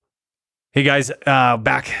Hey guys,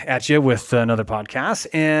 back at you with another podcast,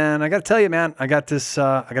 and I got to tell you, man, I got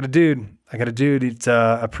a dude. It's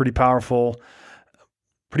a pretty powerful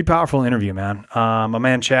interview, man. My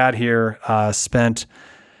man Chad here spent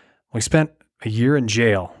a year in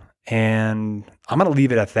jail, and I'm gonna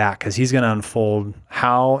leave it at that because he's gonna unfold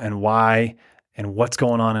how and why and what's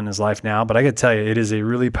going on in his life now. But I got to tell you, it is a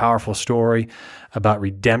really powerful story about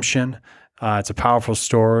redemption. It's a powerful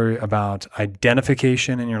story about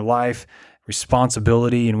identification in your life,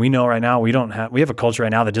 responsibility. And we know right now we have a culture right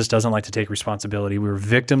now that just doesn't like to take responsibility. We're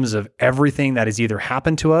victims of everything that has either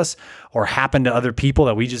happened to us or happened to other people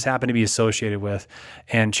that we just happen to be associated with.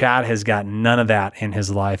 And Chad has got none of that in his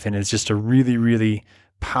life. And it's just a really, really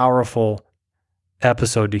powerful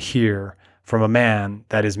episode to hear from a man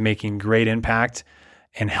that is making great impact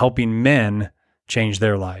and helping men change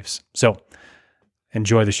their lives. So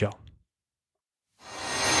enjoy the show.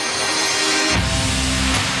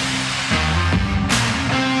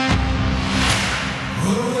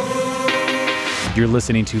 You're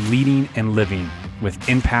listening to Leading and Living with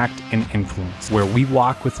Impact and Influence, where we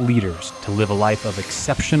walk with leaders to live a life of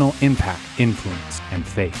exceptional impact, influence, and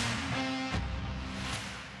faith.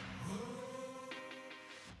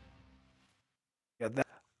 All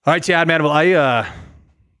right, Chad, man. Well,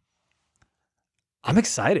 I'm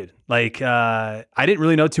excited. I didn't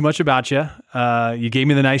really know too much about you. You gave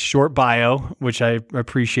me the nice short bio, which I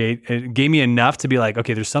appreciate. It gave me enough to be like,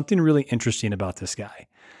 okay, there's something really interesting about this guy.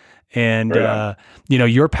 And, right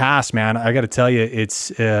your past, man, I got to tell you, it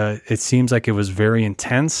seems like it was very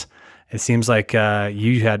intense. It seems like,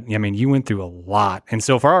 you went through a lot. And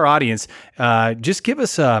so for our audience, just give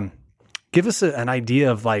us an idea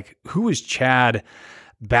of like, who was Chad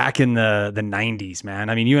back in the 90s, man?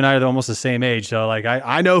 I mean, you and I are almost the same age. So like,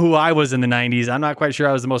 I know who I was in the 90s. I'm not quite sure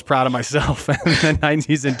I was the most proud of myself in the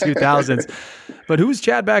 90s and 2000s, but who was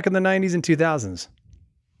Chad back in the 90s and 2000s?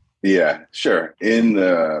 Yeah, sure.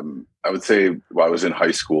 I would say while I was in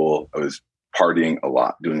high school, I was partying a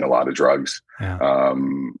lot, doing a lot of drugs. Yeah. I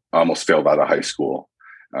almost failed out of high school,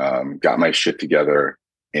 got my shit together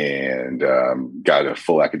and got a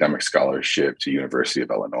full academic scholarship to University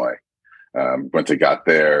of Illinois. Once I got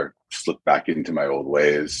there, slipped back into my old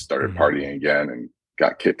ways, started partying again and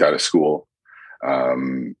got kicked out of school.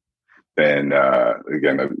 Then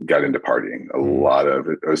again, I got into partying a lot of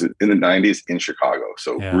it. I was in the 90s in Chicago.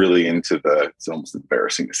 So really into it's almost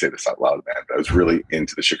embarrassing to say this out loud, man, but I was really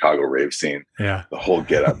into the Chicago rave scene. Yeah. The whole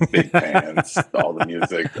get up, big pants, all the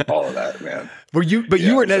music, all of that, man.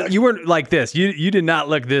 You weren't like this. You did not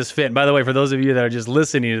look this fit. And by the way, for those of you that are just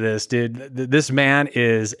listening to this, dude, this man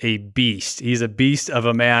is a beast. He's a beast of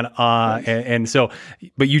a man. And so,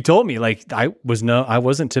 but you told me like, I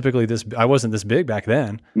wasn't this big back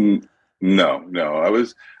then. No, I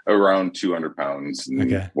was around 200 pounds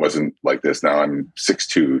and wasn't like this. Now I'm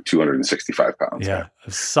 6'2", 265 pounds. Yeah.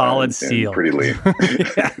 A solid steel. And pretty lean.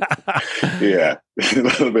 Yeah. A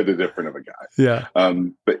little bit different of a guy. Yeah.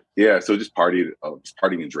 But yeah, so just partying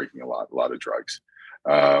and drinking a lot of drugs.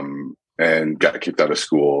 And got kicked out of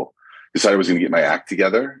school, decided I was going to get my act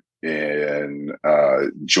together and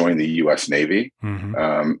join the U.S. Navy.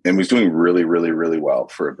 And was doing really, really, really well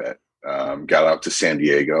for a bit. Got out to San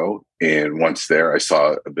Diego, and once there, I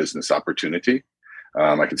saw a business opportunity.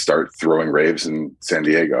 I could start throwing raves in San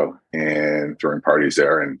Diego and throwing parties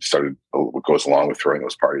there, and started what goes along with throwing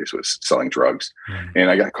those parties was selling drugs. And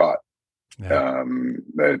I got caught. Yeah.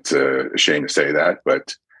 It's a shame to say that,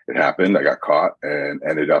 but it happened. I got caught and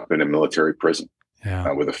ended up in a military prison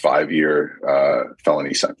with a 5-year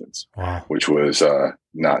felony sentence, which was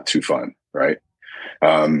not too fun, right?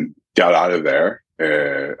 Got out of there.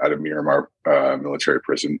 Out of Miramar military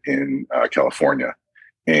prison in California,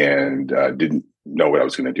 and didn't know what I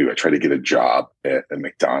was going to do. I tried to get a job at a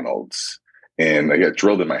McDonald's, and I got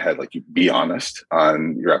drilled in my head, like, you be honest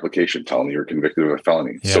on your application, tell them you're convicted of a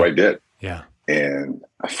felony. Yeah. So I did. Yeah. And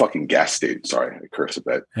a fucking gas station, sorry, I curse a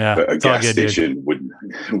bit, but a gas station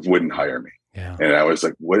wouldn't hire me. Yeah. And I was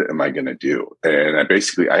like, what am I going to do? And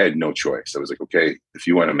I had no choice. I was like, okay, if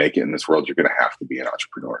you want to make it in this world, you're going to have to be an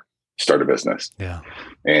entrepreneur. Start a business. Yeah.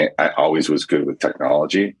 And I always was good with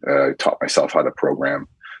technology. I taught myself how to program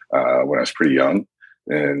when I was pretty young.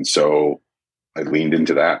 And so I leaned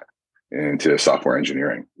into that, into software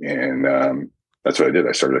engineering. And that's what I did.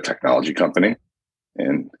 I started a technology company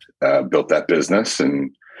and built that business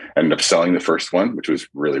and ended up selling the first one, which was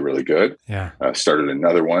really, really good. Yeah. Started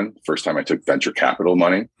another one. First time I took venture capital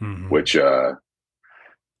money, which that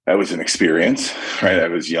was an experience, right? I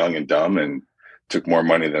was young and dumb and took more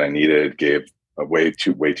money than I needed, gave way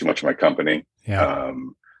too much of my company. Yeah.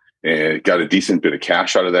 and got a decent bit of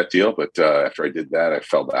cash out of that deal. But after I did that, I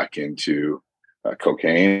fell back into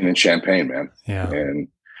cocaine and champagne, man, Yeah. and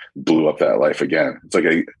blew up that life again. It's like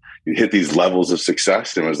you hit these levels of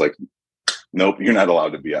success and was like, nope, you're not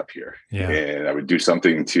allowed to be up here. Yeah. And I would do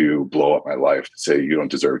something to blow up my life to say, you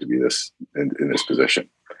don't deserve to be this in this position,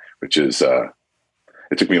 which is,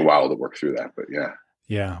 it took me a while to work through that, but yeah.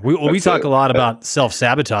 Yeah. We talk a lot about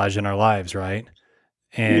self-sabotage in our lives, right?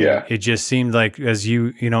 And yeah, it just seemed like, as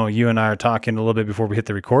you and I are talking a little bit before we hit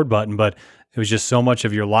the record button, but it was just so much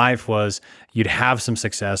of your life was you'd have some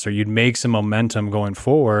success or you'd make some momentum going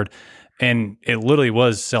forward. And it literally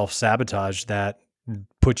was self-sabotage that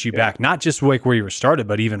put you back, not just like where you were started,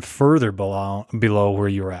 but even further below where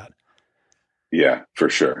you were at. Yeah, for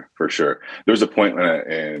sure. For sure. There was a point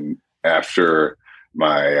when after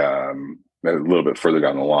my, a little bit further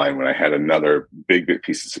down the line, when I had another big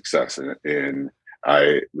piece of success and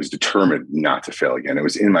I was determined not to fail again. It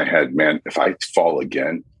was in my head, man, if I fall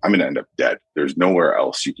again, I'm going to end up dead. There's nowhere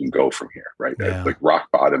else you can go from here. Right. Yeah. Like rock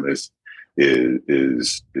bottom is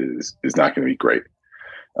not going to be great.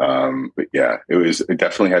 But yeah, it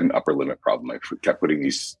definitely had an upper limit problem. I kept putting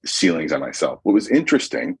these ceilings on myself. What was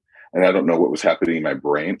interesting, and I don't know what was happening in my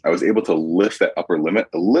brain, I was able to lift that upper limit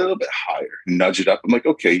a little bit higher, nudge it up. I'm like,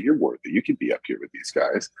 okay, you're worthy. You can be up here with these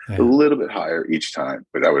guys a little bit higher each time,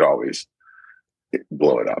 but I would always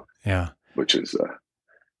blow it up. Yeah. Which is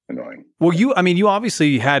annoying. Well, you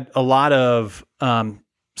obviously had a lot of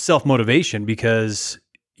self-motivation because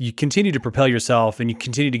you continue to propel yourself and you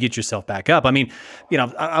continue to get yourself back up. I mean,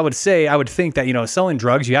 I would think that, selling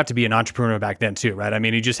drugs, you have to be an entrepreneur back then too, right? I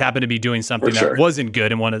mean, you just happened to be doing something that wasn't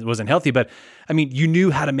good and wasn't healthy, but I mean, you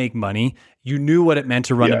knew how to make money. You knew what it meant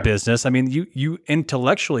to run a business. I mean, you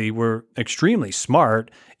intellectually were extremely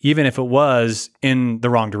smart, even if it was in the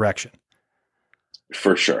wrong direction.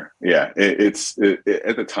 For sure. Yeah. It's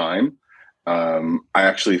at the time, I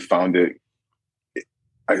actually found it,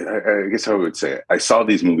 I guess I would say, I saw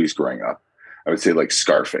these movies growing up. I would say like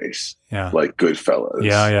Scarface, like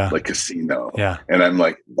Goodfellas, like Casino. Yeah. And I'm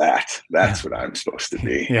like, that's what I'm supposed to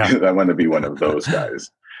be. I want to be one of those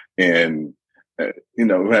guys. And,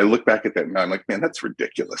 when I look back at that now, I'm like, man, that's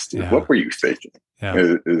ridiculous, dude. What were you thinking?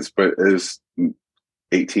 But as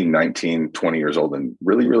 18, 19, 20 years old and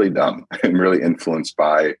really, really dumb and really influenced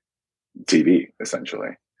by TV,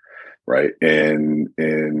 essentially. Right. And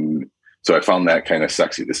so I found that kind of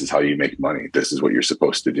sexy. This is how you make money. This is what you're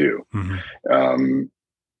supposed to do. Mm-hmm.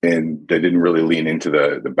 And they didn't really lean into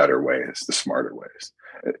the better ways, the smarter ways.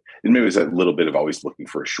 And maybe it was a little bit of always looking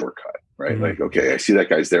for a shortcut, right? Mm-hmm. Like, okay, I see that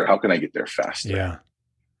guy's there. How can I get there faster? Yeah.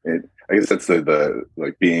 And I guess that's the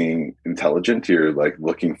like being intelligent. You're like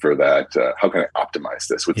looking for that. How can I optimize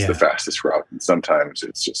this? What's the fastest route? And sometimes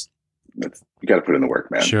it's just, you got to put in the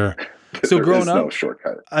work, man. Sure. So growing up, no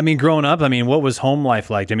shortcut. What was home life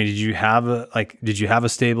like? I mean, did you have a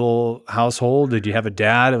stable household? Did you have a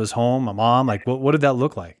dad that was home, a mom? Like what did that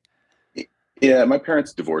look like? Yeah, my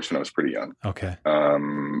parents divorced when I was pretty young. Okay.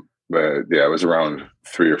 But yeah, I was around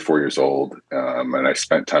 3 or 4 years old. And I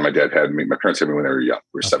spent time, my parents had me when they were young.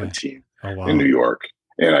 We were 17 in New York.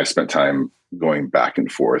 And I spent time going back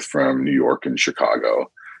and forth from New York and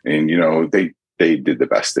Chicago. And, they did the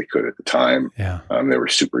best they could at the time. Yeah. They were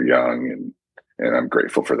super young and I'm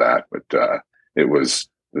grateful for that. But it was,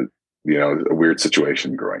 a weird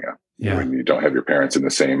situation growing up when you don't have your parents in the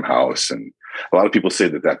same house. And a lot of people say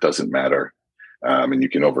that doesn't matter. And you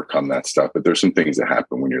can overcome that stuff, but there's some things that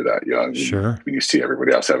happen when you're that young. Sure. When you see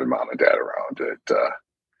everybody else having mom and dad around,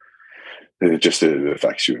 it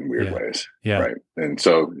affects you in weird ways. Yeah. Right. And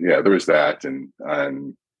so, there was that. And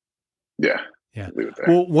yeah.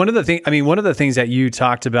 Well, one of the things that you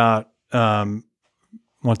talked about, once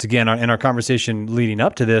again, in our conversation leading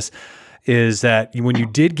up to this, is that when you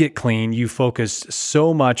did get clean, you focused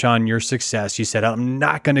so much on your success. You said, I'm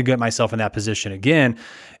not going to get myself in that position again.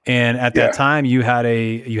 And at that time you had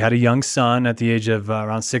a young son at the age of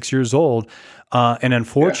around 6 years old. And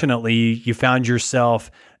unfortunately you found yourself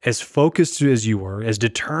as focused as you were, as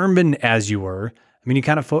determined as you were. I mean, you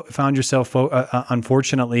kind of found yourself,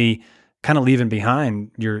 unfortunately, kind of leaving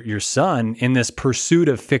behind your son in this pursuit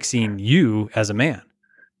of fixing you as a man.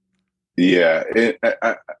 Yeah.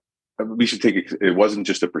 We should take it. It wasn't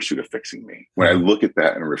just a pursuit of fixing me. When I look at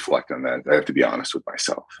that and reflect on that, I have to be honest with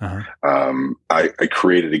myself. I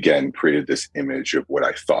created this image of what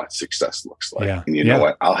I thought success looks like. And you know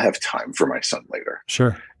what? I'll have time for my son later.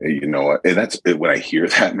 Sure. And you know what? And that's when I hear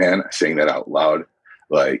that, man, saying that out loud,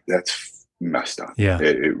 like that's messed up. Yeah.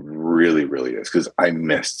 It really, really is. Cause I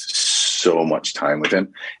missed so much time with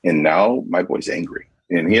him. And now my boy's angry.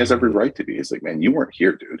 And he has every right to be. He's like, man, you weren't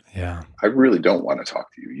here, dude. Yeah. I really don't want to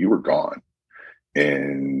talk to you. You were gone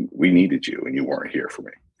and we needed you and you weren't here for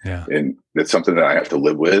me. Yeah. And that's something that I have to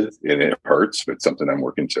live with, and it hurts, but it's something I'm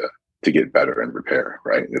working to get better and repair.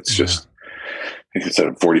 Right. It's just, like I said,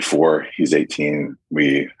 I'm 44, he's 18.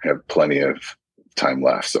 We have plenty of time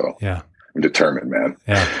left. So yeah, I'm determined, man.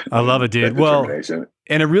 Yeah. I love it, dude. Well,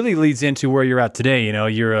 and it really leads into where you're at today. You know,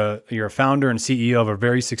 you're a founder and CEO of a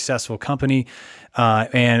very successful company.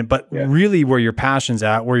 Really where your passion's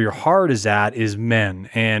at, where your heart is at, is men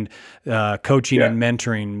and coaching and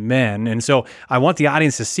mentoring men. And so I want the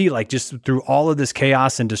audience to see, like, just through all of this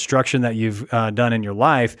chaos and destruction that you've done in your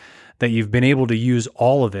life, that you've been able to use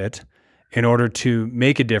all of it in order to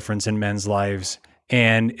make a difference in men's lives.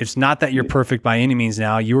 And it's not that you're perfect by any means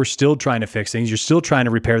now. You're still trying to fix things. You're still trying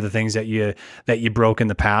to repair the things that you broke in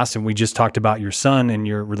the past. And we just talked about your son and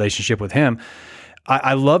your relationship with him.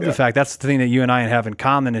 I love the fact that's the thing that you and I have in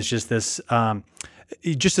common, is just this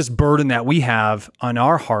burden that we have on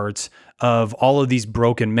our hearts of all of these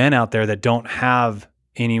broken men out there that don't have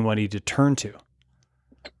anybody to turn to.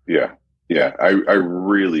 Yeah. Yeah. I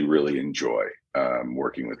really, really enjoy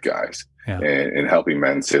working with guys and helping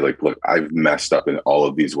men say, like, look, I've messed up in all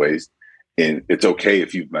of these ways, and it's okay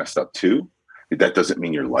if you've messed up too. That doesn't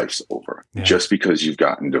mean your life's over. Just because you've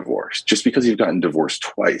gotten divorced,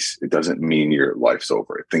 twice, it doesn't mean your life's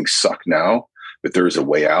over. Things suck now, but there is a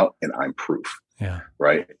way out, and I'm proof. Yeah.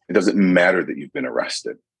 Right. It doesn't matter that you've been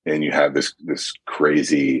arrested and you have this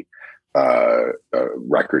crazy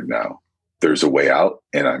record now. There's a way out,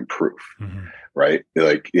 and I'm proof. Mm-hmm. Right.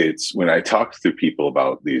 Like, it's when I talk to people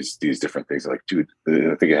about these different things, like, dude,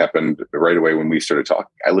 I think it happened right away when we started talking.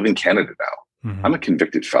 I live in Canada now. Mm-hmm. I'm a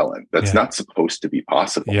convicted felon. That's not supposed to be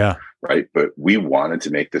possible. Yeah. Right. But we wanted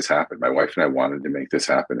to make this happen. My wife and I wanted to make this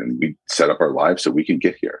happen, and we set up our lives so we can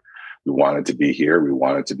get here. We wanted to be here. We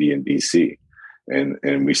wanted to be in BC,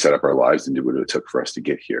 and we set up our lives and did what it took for us to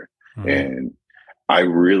get here. Mm-hmm. And I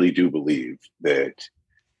really do believe that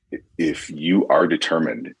if you are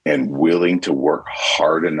determined and willing to work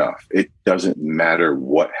hard enough, it doesn't matter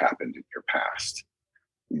what happened in your past.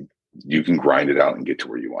 You can grind it out and get to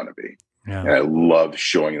where you want to be. Yeah. And I love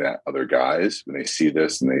showing that other guys when they see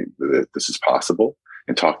this and that this is possible,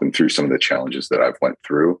 and talk them through some of the challenges that I've went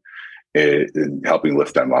through, and helping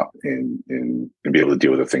lift them up and be able to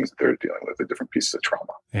deal with the things that they're dealing with, the different pieces of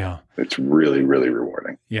trauma. Yeah. It's really, really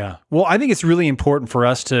rewarding. Yeah. Well, I think it's really important for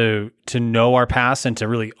us to know our past and to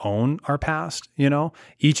really own our past. You know,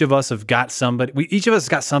 each of us have got each of us has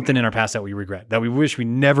got something in our past that we regret, that we wish we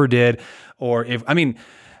never did. Or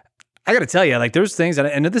I got to tell you, like, there's things that,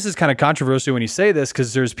 and this is kind of controversial when you say this,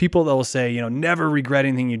 because there's people that will say, you know, never regret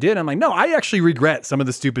anything you did. I'm like, no, I actually regret some of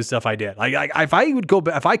the stupid stuff I did. Like, if I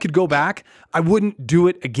could go back, I wouldn't do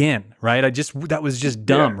it again. Right. That was just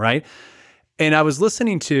dumb. Yeah. Right. And I was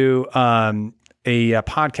listening to a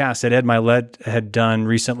podcast that Ed Milet had done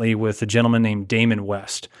recently with a gentleman named Damon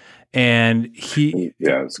West. And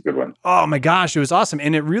it's a good one. Oh my gosh, it was awesome.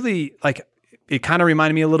 And it really, like, it kind of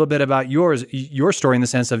reminded me a little bit about your story, in the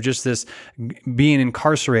sense of just this being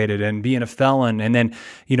incarcerated and being a felon, and then,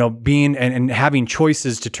 you know, being and having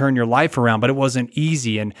choices to turn your life around, but it wasn't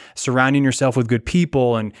easy, and surrounding yourself with good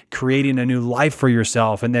people and creating a new life for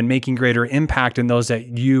yourself, and then making greater impact in those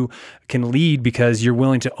that you can lead because you're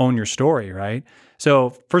willing to own your story, right?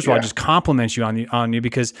 So first of all, I just compliment you on you,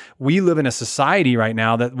 because we live in a society right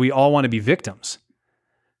now that we all want to be victims.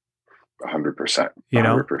 100%,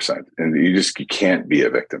 100%. And you can't be a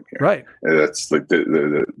victim here. Right. And that's like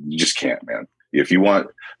you just can't, man. If you want,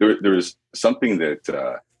 there's something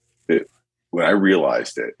that when I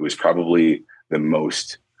realized it was probably the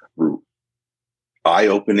most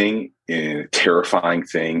eye-opening and terrifying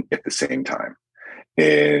thing at the same time.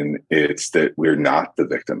 And it's that we're not the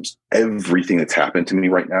victims. Everything that's happened to me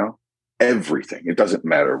right now, everything, it doesn't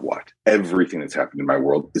matter what, everything that's happened in my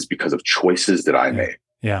world is because of choices that I made.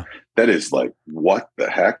 Yeah. That is like, what the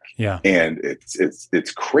heck? Yeah. And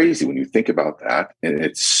it's crazy when you think about that. And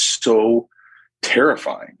it's so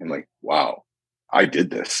terrifying. And like, wow, I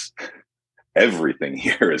did this. Everything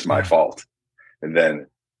here is my fault. And then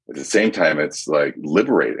at the same time, it's like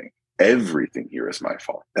liberating. Everything here is my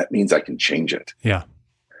fault. That means I can change it. Yeah.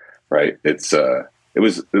 Right. It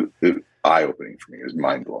was eye-opening for me. It was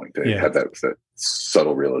mind-blowing to have that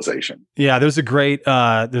subtle realization. Yeah, there's a great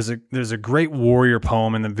warrior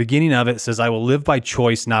poem, and the beginning of it says, "I will live by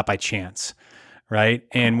choice, not by chance." Right?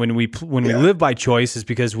 And when we live by choice, is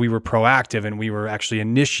because we were proactive and we were actually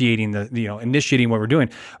initiating what we're doing.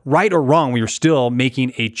 Right or wrong, we were still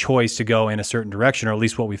making a choice to go in a certain direction, or at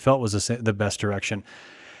least what we felt was the best direction.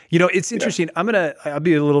 It's interesting. I'll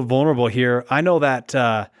be a little vulnerable here. I know that,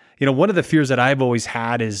 one of the fears that I've always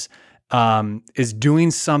had is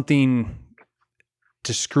doing something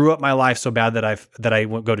to screw up my life so bad that I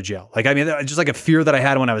won't go to jail. Like, I mean, just like a fear that I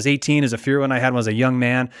had when I was 18 is a fear when I had when I was a young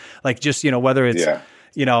man. Like, just, whether it's,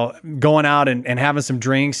 going out and having some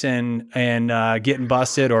drinks and getting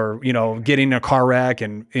busted, or, getting in a car wreck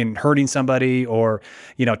and hurting somebody, or,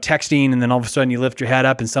 texting, and then all of a sudden you lift your head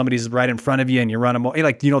up and somebody's right in front of you and you run them,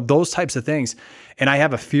 like, those types of things. And I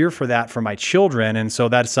have a fear for that for my children. And so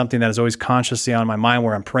that's something that is always consciously on my mind,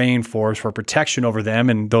 where I'm praying for protection over them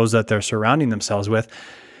and those that they're surrounding themselves with.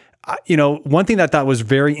 One thing that I thought was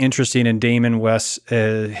very interesting in Damon West,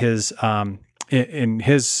 in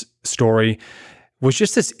his story, was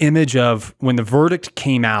just this image of when the verdict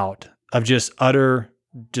came out of just utter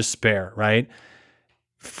despair, right?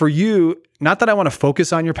 For you, not that I want to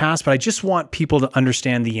focus on your past, but I just want people to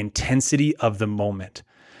understand the intensity of the moment,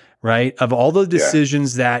 right? Of all the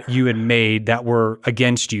decisions that you had made that were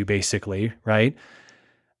against you, basically, right?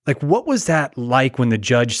 Like, what was that like when the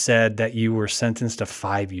judge said that you were sentenced to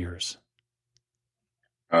 5 years?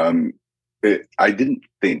 I didn't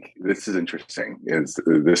think, this is interesting,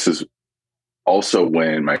 this is also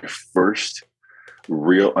when my first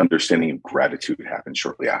real understanding of gratitude happened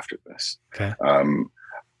shortly after this. Okay.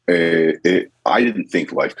 I didn't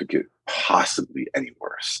think life could get possibly any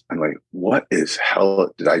worse. I'm like, what is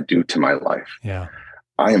hell did I do to my life? Yeah.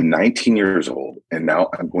 I am 19 years old and now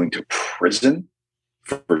I'm going to prison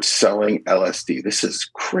for selling LSD. This is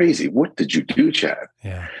crazy. What did you do, Chad?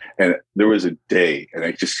 Yeah. And there was a day, and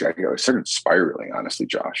I started spiraling, honestly,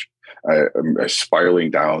 Josh. I'm spiraling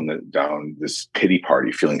down this pity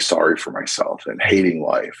party, feeling sorry for myself and hating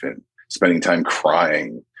life and spending time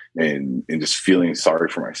crying and just feeling sorry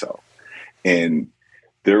for myself. And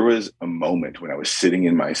there was a moment when I was sitting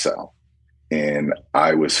in my cell and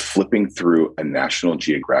I was flipping through a National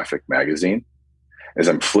Geographic magazine. As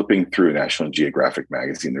I'm flipping through a National Geographic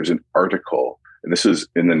magazine, there's an article, and this was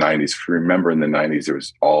in the 90s. If you remember, in the 90s, there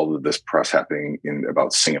was all of this press happening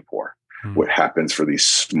about Singapore. What happens for these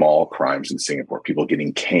small crimes in Singapore, people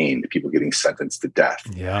getting caned, people getting sentenced to death.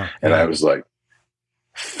 Yeah. And I was like,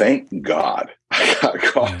 thank God I got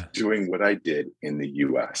caught doing what I did in the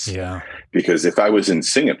US. Yeah. Because if I was in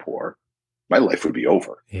Singapore, my life would be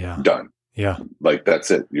over. Yeah. Done. Yeah. Like,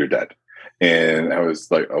 that's it. You're dead. And I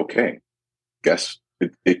was like, okay, guess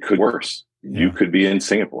it could worse. Yeah. You could be in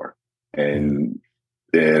Singapore. And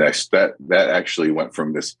that actually went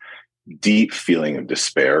from this deep feeling of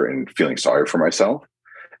despair and feeling sorry for myself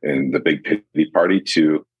and the big pity party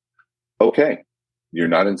to, okay, you're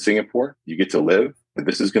not in Singapore. You get to live.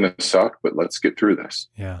 This is going to suck, but let's get through this.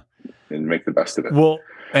 Yeah. And make the best of it. Well,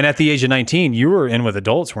 and at the age of 19, you were in with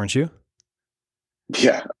adults, weren't you?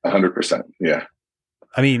 Yeah, 100%. Yeah.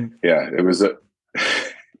 I mean, yeah, it was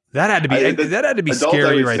that had to be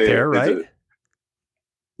scary right there, right?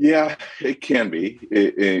 Yeah, it can be.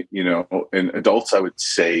 And adults, I would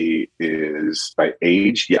say, is by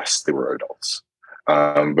age, yes, they were adults.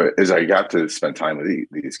 But as I got to spend time with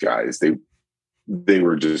these guys, they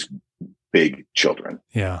were just big children.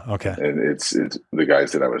 Yeah. Okay. And it's the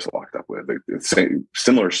guys that I was locked up with. It's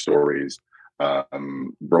similar stories. A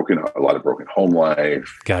lot of broken home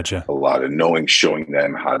life. Gotcha. A lot of showing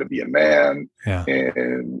them how to be a man. Yeah.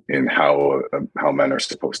 And how men are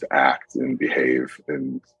supposed to act and behave,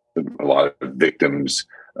 and a lot of victims,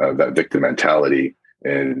 that victim mentality,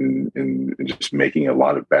 and just making a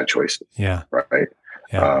lot of bad choices. Yeah. Right.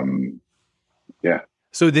 Yeah. Yeah.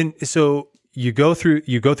 So you go through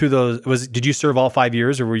those. Did you serve all 5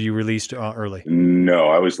 years, or were you released early? No,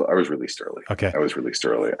 I was released early. Okay. I was released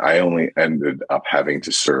early. I only ended up having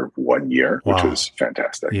to serve 1 year, which was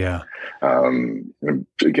fantastic. Yeah.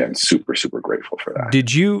 Again, super, super grateful for that.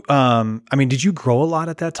 Did you, did you grow a lot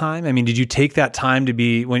at that time? I mean, did you take that time to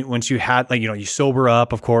be, once you had, you sober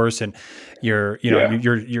up, of course, and you're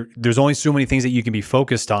there's only so many things that you can be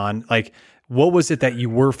focused on. Like, what was it that you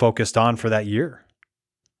were focused on for that year?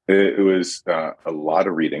 It was a lot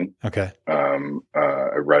of reading. Okay.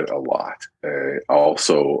 I read a lot.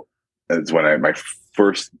 Also, it's when I had my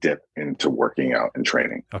first dip into working out and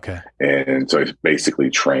training. Okay. And so I basically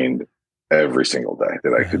trained every single day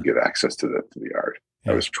that I could get access to the yard.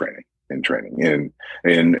 Yeah. I was training. And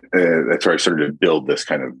that's where I started to build this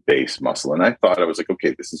kind of base muscle. And I thought, I was like,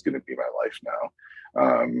 okay, this is going to be my life now.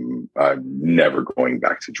 I'm never going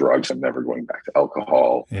back to drugs. I'm never going back to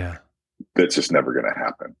alcohol. Yeah. That's just never going to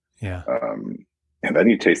happen. Yeah. And then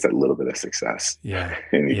you taste that little bit of success. Yeah.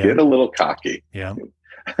 And you get a little cocky. Yeah.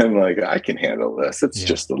 I'm like, I can handle this. It's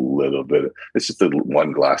just a little bit. It's just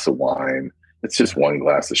one glass of wine. It's just one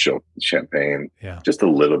glass of champagne, Yeah. just a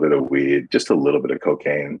little bit of weed, just a little bit of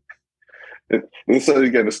cocaine. And so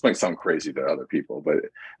again, this might sound crazy to other people, but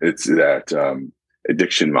it's that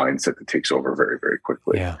addiction mindset that takes over very, very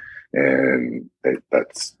quickly. Yeah. And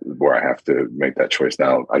that's where I have to make that choice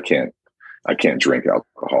now. I can't drink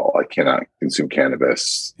alcohol. I cannot consume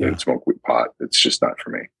cannabis and smoke weed pot. It's just not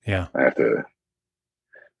for me. Yeah. I have to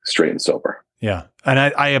straight and sober. Yeah. And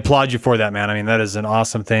I applaud you for that, man. I mean, that is an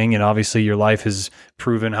awesome thing. And obviously your life has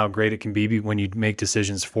proven how great it can be when you make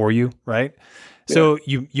decisions for you, right? Yeah. So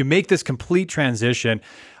you make this complete transition.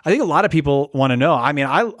 I think a lot of people want to know. I mean,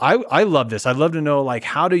 I love this. I'd love to know, like,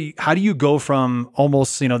 how do you go from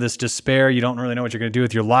almost, this despair, you don't really know what you're going to do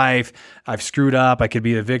with your life. I've screwed up. I could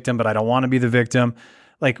be the victim, but I don't want to be the victim.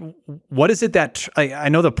 Like, what is it that, I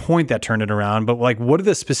know the point that turned it around, but like, what are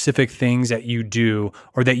the specific things that you do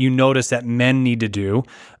or that you notice that men need to do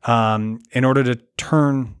in order to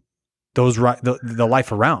turn the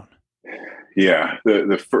life around? Yeah.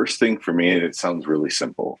 The first thing for me, and it sounds really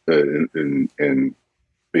simple, and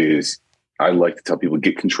is I like to tell people,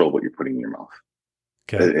 get control of what you're putting in your mouth.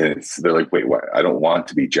 Okay. And they're like, wait, what? I don't want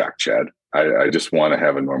to be Jack Chad. I just want to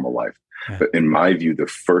have a normal life. Yeah. But in my view, the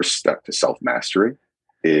first step to self-mastery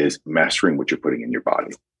is mastering what you're putting in your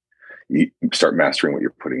body. You start mastering what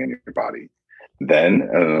you're putting in your body. Then,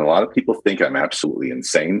 and a lot of people think I'm absolutely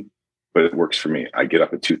insane, but it works for me. I get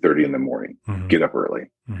up at 2:30 in the morning, get up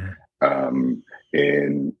early.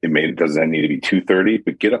 And it doesn't need to be 2:30,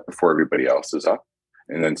 but get up before everybody else is up,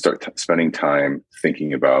 and then start spending time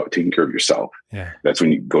thinking about taking care of yourself. Yeah. That's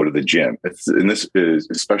when you go to the gym. And this is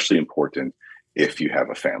especially important if you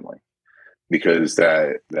have a family, because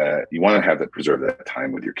that you want to have that, preserve that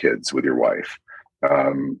time with your kids, with your wife.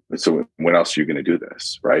 So when else are you going to do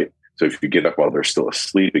this, right? So if you get up while they're still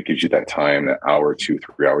asleep, it gives you that time, that hour,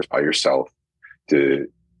 2-3 hours by yourself to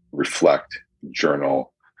reflect,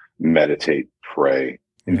 journal, meditate, pray,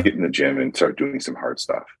 and get in the gym and start doing some hard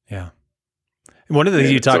stuff. Yeah. One of the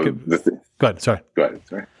things you talk about. Go ahead. Sorry. Go ahead.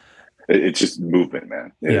 Sorry. It's just movement,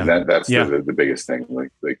 man. Yeah. And that's the biggest thing.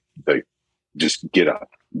 Like, just get up,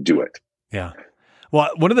 do it. Yeah. Well,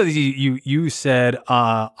 one of the things you said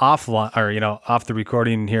offline, or off the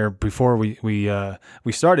recording here before we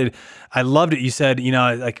started, I loved it. You said,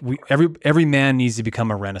 like every man needs to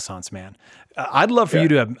become a Renaissance man. I'd love for you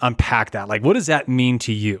to unpack that. Like, what does that mean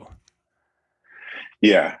to you?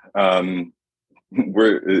 Yeah,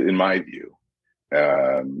 we're, in my view,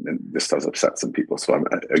 and this does upset some people. So I'm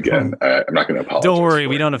not going to apologize. Don't worry,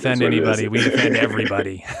 we don't offend anybody. We offend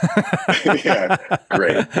everybody. Yeah,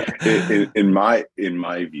 great. In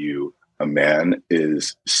my view, a man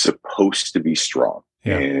is supposed to be strong,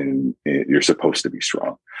 and you're supposed to be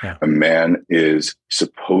strong. Yeah. A man is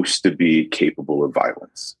supposed to be capable of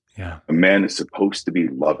violence. Yeah. A man is supposed to be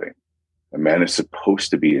loving. A man is supposed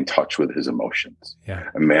to be in touch with his emotions. Yeah.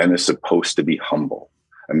 A man is supposed to be humble.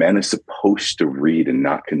 A man is supposed to read and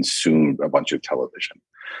not consume a bunch of television.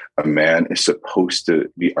 A man is supposed to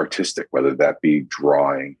be artistic, whether that be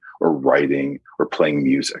drawing or writing or playing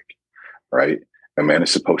music, right? A man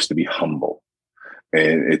is supposed to be humble.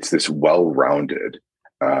 And it's this well-rounded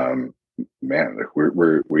man.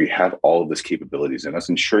 We have all of this capabilities in us.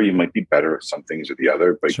 And sure, you might be better at some things or the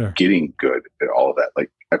other, but getting good at all of that.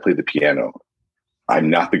 Like, I play the piano. I'm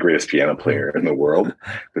not the greatest piano player in the world,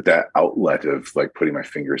 but that outlet of like putting my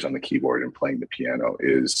fingers on the keyboard and playing the piano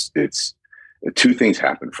it's two things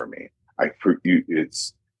happen for me.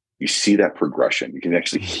 You see that progression. You can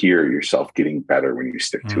actually hear yourself getting better when you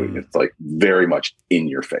stick to it. It's like very much in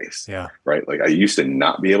your face. Yeah. Right. Like, I used to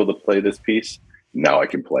not be able to play this piece. Now I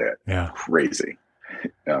can play it. Yeah. Crazy.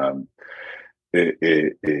 So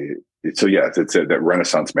it's that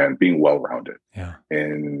Renaissance man, being well-rounded. Yeah.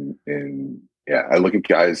 And I look at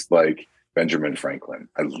guys like Benjamin Franklin.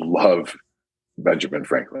 I love Benjamin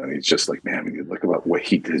Franklin. He's just like, man, when you look about what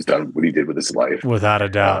he has done, what he did with his life. Without a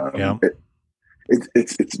doubt.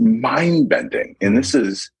 It's mind-bending. And this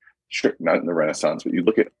is sure not in the Renaissance, but you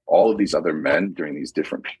look at all of these other men during these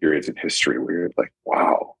different periods of history where you're like,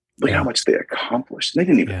 wow, look how much they accomplished. They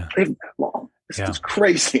didn't even live that long. It's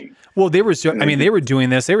crazy. Well, they were doing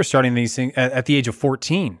this. They were starting these things at the age of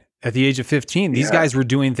 14, at the age of 15. These guys were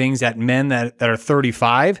doing things that men that are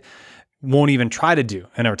 35 won't even try to do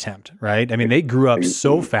an attempt, right? I mean, they grew up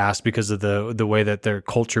so fast because of the way that their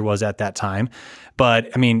culture was at that time.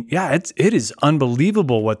 But I mean, it is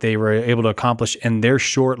unbelievable what they were able to accomplish in their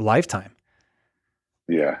short lifetime.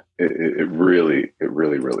 Yeah, it really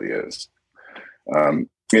is.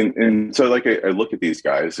 And so like I look at these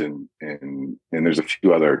guys and there's a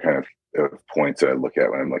few other kind of points that I look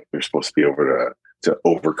at when I'm like, they're supposed to be able to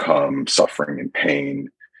overcome suffering and pain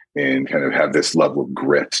and kind of have this level of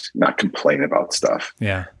grit, not complain about stuff.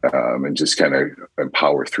 Yeah. And just kind of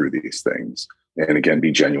empower through these things. And again,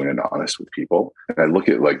 be genuine and honest with people. And I look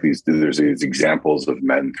at like there's these examples of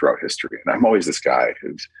men throughout history. And I'm always this guy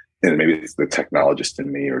who's, and maybe it's the technologist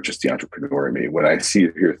in me or just the entrepreneur in me. When I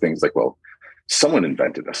hear things like, well, someone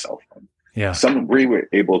invented a cell phone. Yeah. We were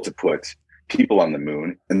able to put people on the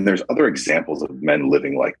moon. And there's other examples of men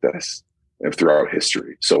living like this throughout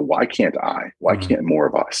history. So why can't I? Why can't more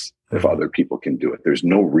of us if other people can do it? There's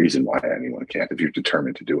no reason why anyone can't if you're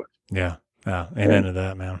determined to do it. Yeah. Yeah. Amen to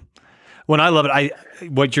that, man. When I love it,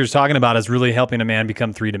 what you're talking about is really helping a man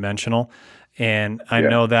become three-dimensional. And I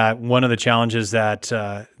know that one of the challenges that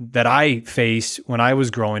I faced when I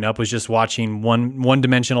was growing up was just watching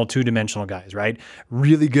one-dimensional, two-dimensional guys, right?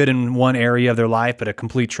 Really good in one area of their life, but a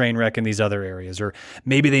complete train wreck in these other areas. Or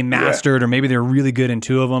maybe they mastered, or maybe they're really good in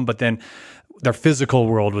two of them, but then their physical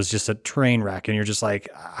world was just a train wreck. And you're just like,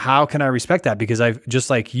 how can I respect that? Because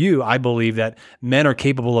just like you, I believe that men are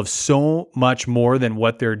capable of so much more than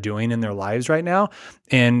what they're doing in their lives right now.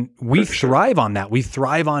 And we thrive on that. We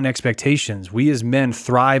thrive on expectations. We as men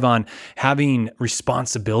thrive on having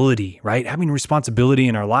responsibility, right? Having responsibility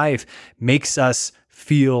in our life makes us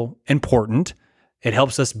feel important. It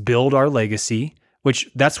helps us build our legacy,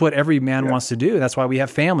 which that's what every man wants to do. That's why we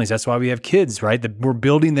have families. That's why we have kids, right? That we're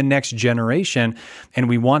building the next generation, and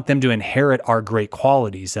we want them to inherit our great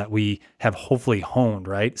qualities that we have hopefully honed,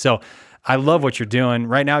 right? So I love what you're doing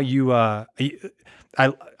right now.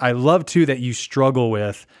 I love too that you struggle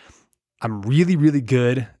with, I'm really, really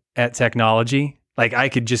good at technology. Like I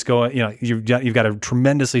could just go, you've got a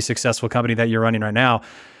tremendously successful company that you're running right now,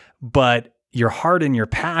 but your heart and your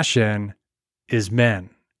passion is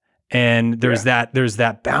men. And there's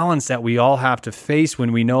that balance that we all have to face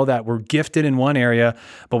when we know that we're gifted in one area,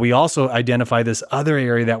 but we also identify this other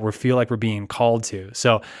area that we feel like we're being called to.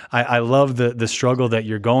 So I love the struggle that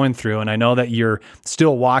you're going through. And I know that you're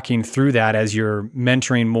still walking through that as you're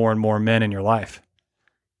mentoring more and more men in your life.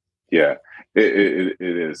 Yeah, it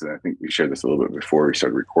is. And I think we shared this a little bit before we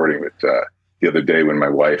started recording, but the other day when I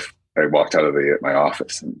walked out of my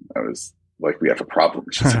office and I was like, we have a problem.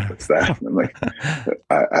 She said, what's that? And I'm like,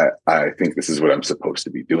 I think this is what I'm supposed to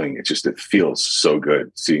be doing. It feels so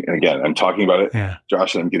good. See, and again, I'm talking about it,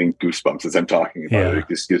 Josh, and I'm getting goosebumps as I'm talking about it. It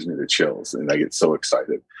just gives me the chills and I get so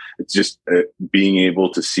excited. It's just being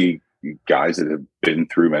able to see guys that have been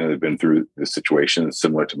through, men that have been through the situation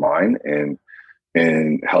similar to mine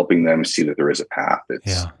and helping them see that there is a path.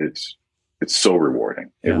 It's so rewarding.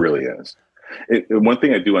 It really is. One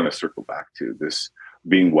thing I do want to circle back to this,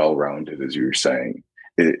 being well-rounded, as you were saying,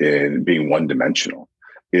 and being one-dimensional.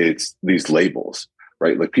 It's these labels,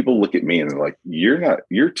 right? Like people look at me and they're like,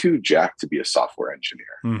 you're too jacked to be a software engineer.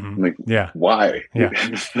 I'm like, why? Why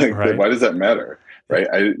does that matter? Right.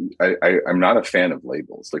 I'm not a fan of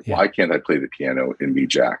labels. Like, why can't I play the piano and be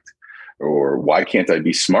jacked? Or why can't I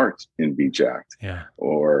be smart and be jacked?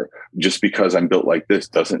 Or just because I'm built like this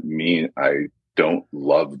doesn't mean I don't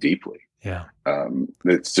love deeply.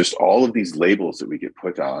 It's just all of these labels that we get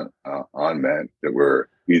put on men that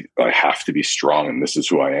I have to be strong and this is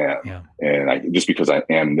who I am. And just because I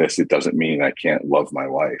am this, it doesn't mean I can't love my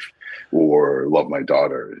wife or love my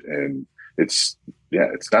daughter. And that's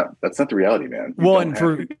not the reality, man.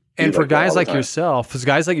 And for guys like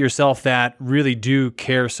yourself, that really do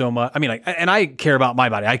care so much. I mean, and I care about my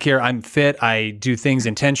body. I'm fit. I do things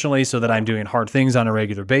intentionally so that I'm doing hard things on a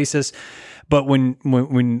regular basis. But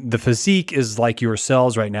when the physique is like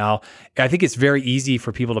yourselves right now, I think it's very easy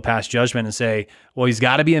for people to pass judgment and say, well, he's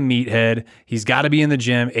got to be a meathead. He's got to be in the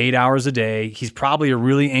gym 8 hours a day. He's probably a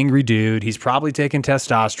really angry dude. He's probably taking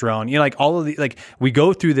testosterone. Like all of we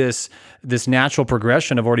go through this natural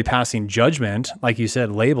progression of already passing judgment, like you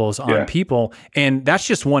said, labels on people. And that's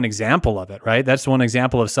just one example of it, right? That's one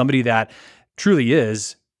example of somebody that truly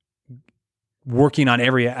is working on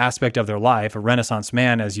every aspect of their life, a Renaissance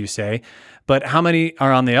man, as you say. But how many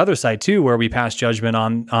are on the other side too, where we pass judgment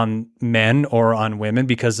on men or on women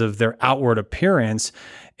because of their outward appearance?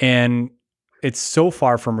 And it's so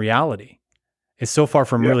far from reality. It's so far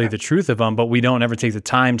from really the truth of them, but we don't ever take the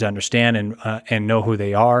time to understand and know who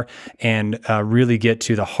they are and really get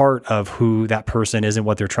to the heart of who that person is and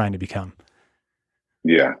what they're trying to become.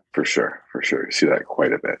 Yeah, for sure. You see that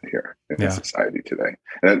quite a bit here in society today.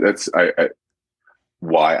 And that's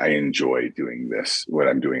why I enjoy doing this, what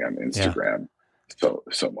I'm doing on Instagram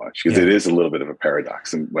so much, because it is a little bit of a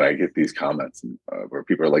paradox. And when I get these comments where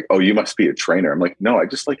people are like, oh, you must be a trainer. I'm like, no, I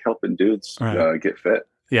just like helping dudes get fit.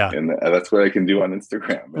 Yeah. And that's what I can do on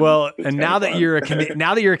Instagram. Well, and now that you're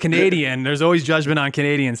a Canadian, there's always judgment on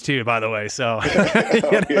Canadians too, by the way. So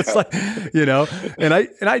it's like,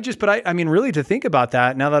 I mean, really to think about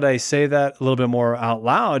that, now that I say that a little bit more out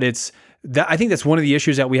loud, it's that I think that's one of the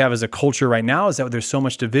issues that we have as a culture right now is that there's so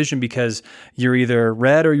much division because you're either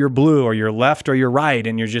red or you're blue or you're left or you're right.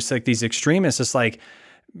 And you're just like these extremists. It's like,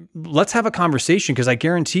 let's have a conversation because I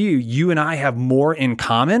guarantee you and I have more in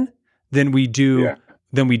common than we do,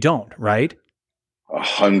 than we don't, right?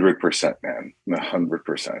 100%, man.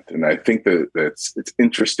 100%. And I think that it's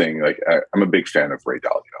interesting. Like I'm a big fan of Ray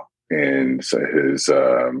Dalio and so his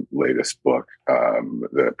latest book,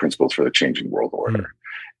 The Principles for the Changing World Order.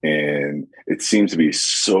 And it seems to be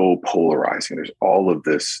so polarizing. There's all of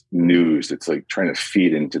this news that's like trying to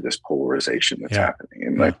feed into this polarization that's happening.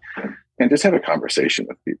 And like, and just have a conversation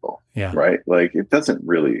with people, right? Like it doesn't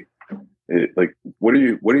really, what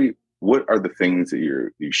are the things that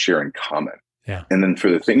you share in common? Yeah. And then for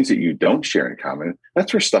the things that you don't share in common,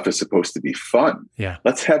 that's where stuff is supposed to be fun. Yeah.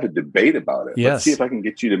 Let's have a debate about it. Yes. Let's see if I can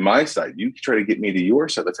get you to my side. You try to get me to your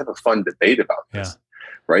side. Let's have a fun debate about this.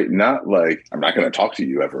 Right? Not like, I'm not going to talk to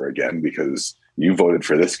you ever again because you voted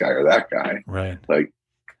for this guy or that guy. Right. Like,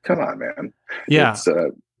 come on, man. Yeah.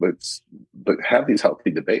 But have these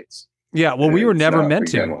healthy debates. Yeah. Well, we were never meant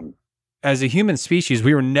to. As a human species,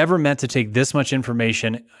 we were never meant to take this much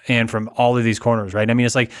information and from all of these corners, right? I mean,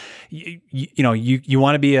 it's like, you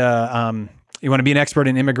want to be an expert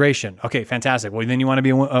in immigration. Okay, fantastic. Well, then you want to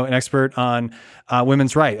be an expert on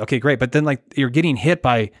women's rights. Okay, great. But then like you're getting hit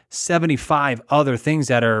by 75 other things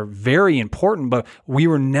that are very important, but we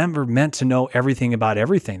were never meant to know everything about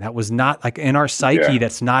everything. That was not like in our psyche.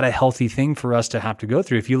 That's not a healthy thing for us to have to go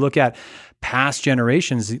through. If you look at past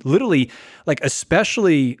generations, literally, like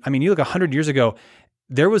especially, I mean, you look 100 years ago,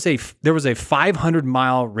 there was a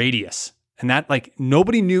 500-mile radius. And that like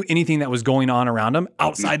nobody knew anything that was going on around them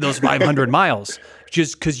outside those 500 miles,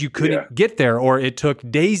 just because you couldn't get there or it took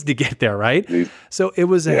days to get there, right? So it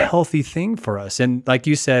was a healthy thing for us. And like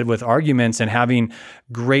you said, with arguments and having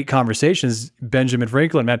great conversations, Benjamin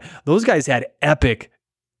Franklin, man, those guys had epic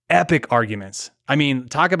arguments. I mean,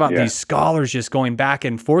 talk about these scholars just going back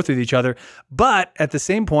and forth with each other. But at the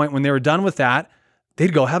same point, when they were done with that,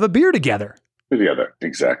 they'd go have a beer together.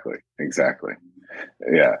 Exactly.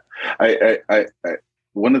 Yeah. I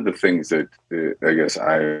one of the things that I guess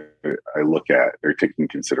I look at or take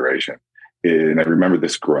into consideration, and I remember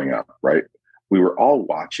this growing up, right? We were all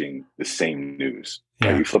watching the same news.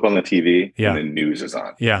 Right? You flip on the TV and the news is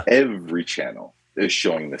on. Every channel is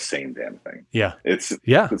showing the same damn thing.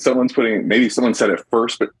 Someone's maybe someone said it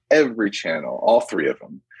first, but every channel, all three of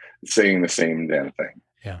them, saying the same damn thing.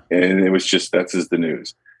 And it was just, that's just the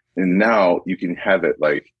news. And now you can have it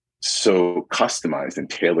like so customized and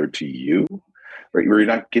tailored to you, right? Where you're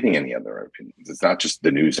not getting any other opinions. It's not just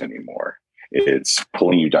the news anymore. It's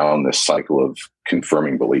pulling you down this cycle of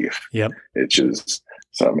confirming belief. It's just,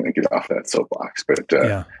 so I'm going to get off that soapbox, but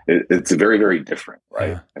it's very, very different,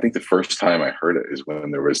 right? I think the first time I heard it is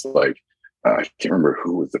when there was like, I can't remember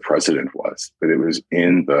who the president was, but it was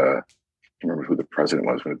in the, I can't remember who the president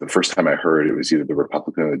was. But the first time I heard it was either the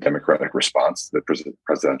Republican or the Democratic response to the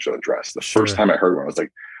presidential address. The first time I heard one, I was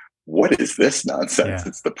like, what is this nonsense?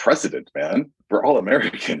 It's the president, man. We're all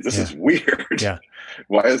Americans. This is weird.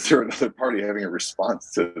 Why is there another party having a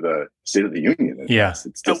response to the State of the Union?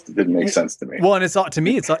 It didn't make sense to me. Well, and it's to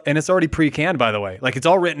me, it's already pre-canned, by the way. Like it's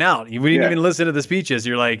all written out. We didn't even listen to the speeches.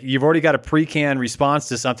 You're like, you've already got a pre-canned response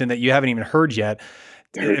to something that you haven't even heard yet.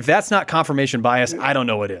 If that's not confirmation bias, I don't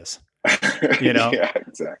know what is. Yeah,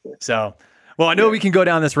 exactly. So. Well, I know we can go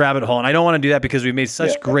down this rabbit hole, and I don't want to do that because we've made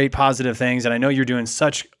such great positive things, and I know you're doing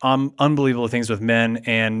such unbelievable things with men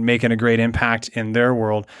and making a great impact in their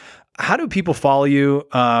world. How do people follow you?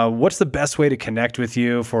 What's the best way to connect with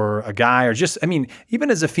you for a guy or just, I mean,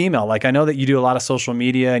 even as a female? Like I know that you do a lot of social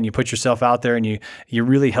media and you put yourself out there and you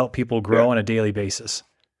really help people grow on a daily basis.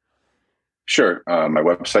 Sure. My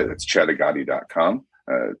website, that's chadagate.com.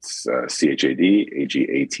 It's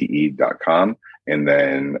ChadAgate.com. And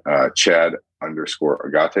then Chad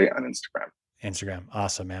 _Agate on Instagram.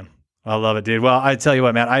 Awesome, man. I love it, dude. Well, I tell you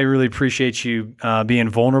what, man, I really appreciate you being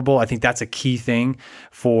vulnerable. I think that's a key thing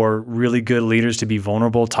for really good leaders to be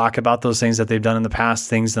vulnerable, talk about those things that they've done in the past,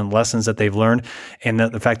 things and lessons that they've learned. And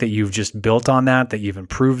the fact that you've just built on that you've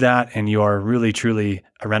improved that, and you are really, truly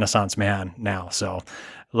a Renaissance man now. So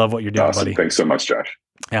love what you're doing, awesome, buddy. Thanks so much, Josh.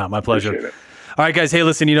 Yeah, my pleasure. All right, guys. Hey,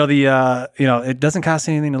 listen, it doesn't cost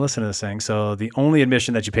anything to listen to this thing. So the only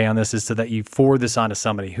admission that you pay on this is so that you forward this on to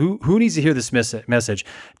somebody who needs to hear this message.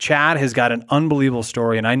 Chad has got an unbelievable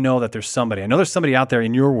story. And I know that there's somebody out there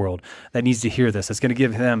in your world that needs to hear this. It's going to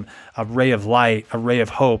give him a ray of light, a ray of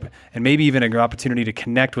hope, and maybe even an opportunity to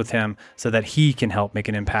connect with him so that he can help make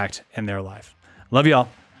an impact in their life. Love y'all.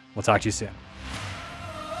 We'll talk to you soon.